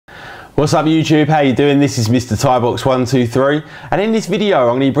What's up YouTube, how you doing? This is Mr. Tiebox123 and in this video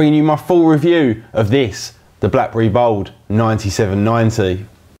I'm going to be bringing you my full review of this, the BlackBerry Bold 9790.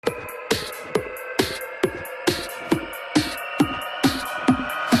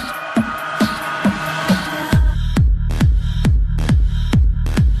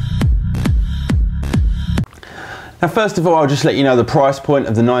 Now first of all, I'll just let you know the price point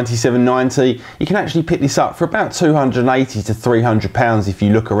of the 9790. You can actually pick this up for about £280 to £300 if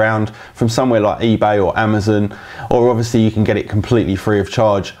you look around from somewhere like eBay or Amazon, or obviously you can get it completely free of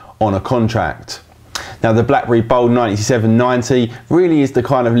charge on a contract. Now the BlackBerry Bold 9790 really is the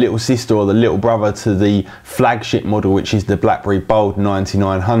kind of little sister or the little brother to the flagship model, which is the BlackBerry Bold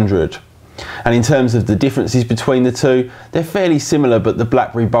 9900. And in terms of the differences between the two, they're fairly similar, but the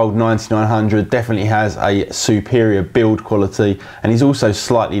BlackBerry Bold 9900 definitely has a superior build quality and is also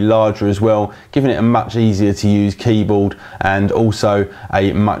slightly larger as well, giving it a much easier to use keyboard and also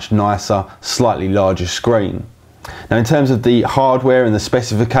a much nicer, slightly larger screen. Now in terms of the hardware and the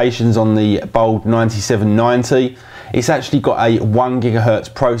specifications on the Bold 9790, it's actually got a 1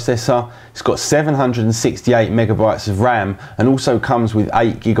 GHz processor, it's got 768 megabytes of RAM and also comes with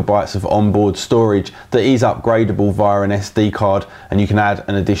 8 GB of onboard storage that is upgradable via an SD card, and you can add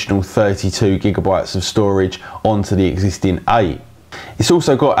an additional 32 GB of storage onto the existing 8. It's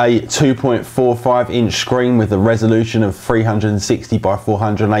also got a 2.45 inch screen with a resolution of 360 by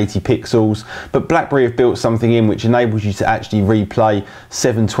 480 pixels, but BlackBerry have built something in which enables you to actually replay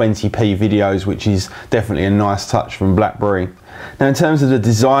 720p videos, which is definitely a nice touch from BlackBerry. Now in terms of the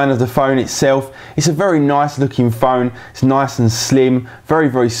design of the phone itself, it's a very nice looking phone. It's nice and slim,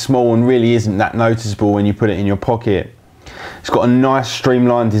 very small, and really isn't that noticeable when you put it in your pocket. It's got a nice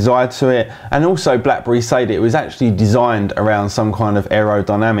streamlined design to it, and also BlackBerry say that it was actually designed around some kind of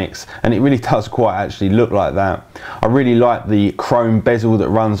aerodynamics, and it really does quite actually look like that. I really like the chrome bezel that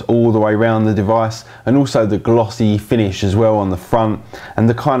runs all the way around the device, and also the glossy finish as well on the front, and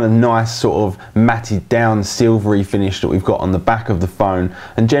the kind of nice sort of matted down silvery finish that we've got on the back of the phone,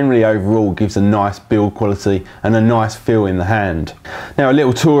 and generally overall gives a nice build quality and a nice feel in the hand. Now a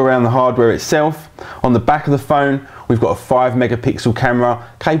little tour around the hardware itself. On the back of the phone we've got a 5 megapixel camera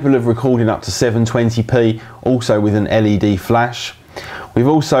capable of recording up to 720p, also with an LED flash. We've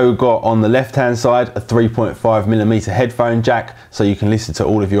also got on the left hand side a 3.5mm headphone jack, so you can listen to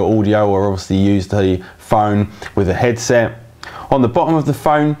all of your audio or obviously use the phone with a headset. On the bottom of the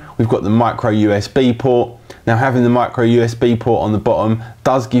phone we've got the micro USB port. Now having the micro USB port on the bottom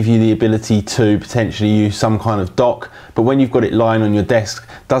does give you the ability to potentially use some kind of dock, but when you've got it lying on your desk,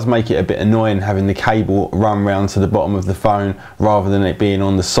 it does make it a bit annoying having the cable run round to the bottom of the phone rather than it being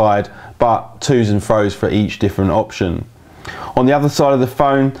on the side, but twos and fros for each different option. On the other side of the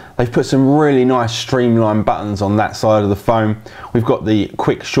phone, they've put some really nice streamlined buttons on that side of the phone. We've got the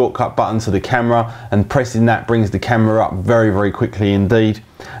quick shortcut button to the camera, and pressing that brings the camera up very quickly indeed.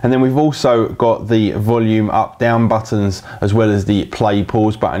 And then we've also got the volume up down buttons as well as the play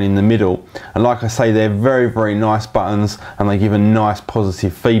pause button in the middle. And like I say, they're very nice buttons and they give a nice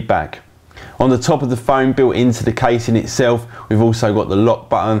positive feedback. On the top of the phone, built into the casing itself, we've also got the lock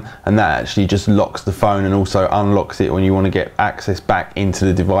button, and that actually just locks the phone and also unlocks it when you want to get access back into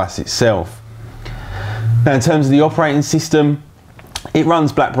the device itself. Now in terms of the operating system, it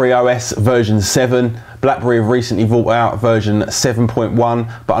runs BlackBerry OS version 7. BlackBerry have recently brought out version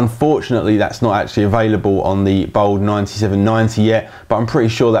 7.1, but unfortunately that's not actually available on the Bold 9790 yet, but I'm pretty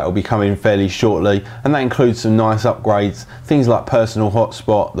sure that will be coming fairly shortly, and that includes some nice upgrades, things like personal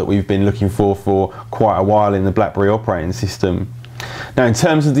hotspot that we've been looking for quite a while in the BlackBerry operating system. Now in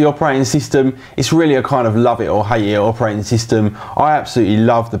terms of the operating system, it's really a kind of love it or hate it operating system. I absolutely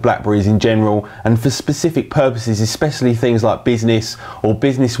love the BlackBerries in general, and for specific purposes, especially things like business or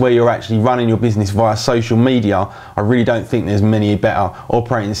business where you're actually running your business via social media, I really don't think there's many better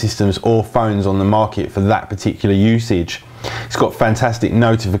operating systems or phones on the market for that particular usage. It's got fantastic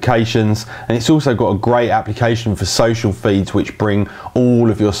notifications, and it's also got a great application for social feeds which bring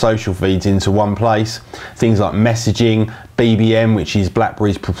all of your social feeds into one place. Things like messaging, BBM, which is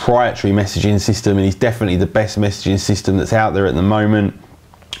BlackBerry's proprietary messaging system and is definitely the best messaging system that's out there at the moment.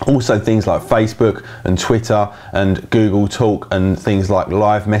 Also things like Facebook and Twitter and Google Talk and things like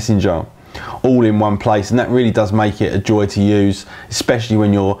Live Messenger, all in one place, and that really does make it a joy to use, especially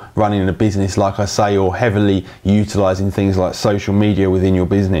when you're running a business like I say, or heavily utilizing things like social media within your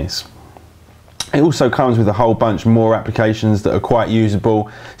business. It also comes with a whole bunch more applications that are quite usable,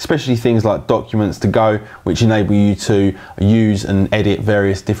 especially things like Documents to Go, which enable you to use and edit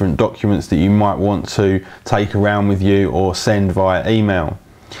various different documents that you might want to take around with you or send via email.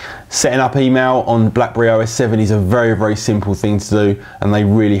 Setting up email on BlackBerry OS 7 is a very simple thing to do, and they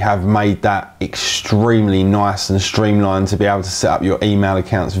really have made that extremely nice and streamlined to be able to set up your email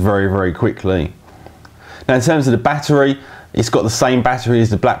accounts very quickly. Now in terms of the battery, it's got the same battery as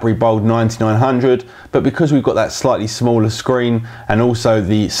the BlackBerry Bold 9900, but because we've got that slightly smaller screen and also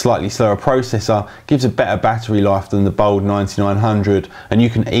the slightly slower processor, gives a better battery life than the Bold 9900, and you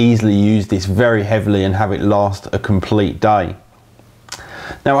can easily use this very heavily and have it last a complete day.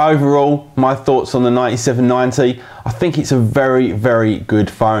 Now overall, my thoughts on the 9790, I think it's a very good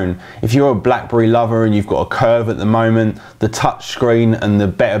phone. If you're a BlackBerry lover and you've got a Curve at the moment, the touch screen and the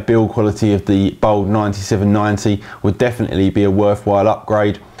better build quality of the Bold 9790 would definitely be a worthwhile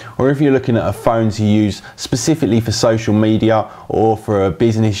upgrade. Or if you're looking at a phone to use specifically for social media or for a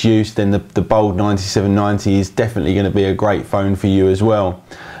business use, then the Bold 9790 is definitely going to be a great phone for you as well.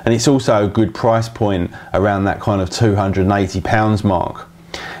 And it's also a good price point around that kind of £280 mark.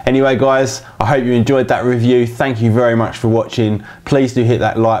 Anyway guys, I hope you enjoyed that review. Thank you very much for watching. Please do hit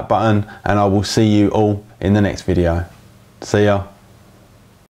that like button, and I will see you all in the next video. See ya.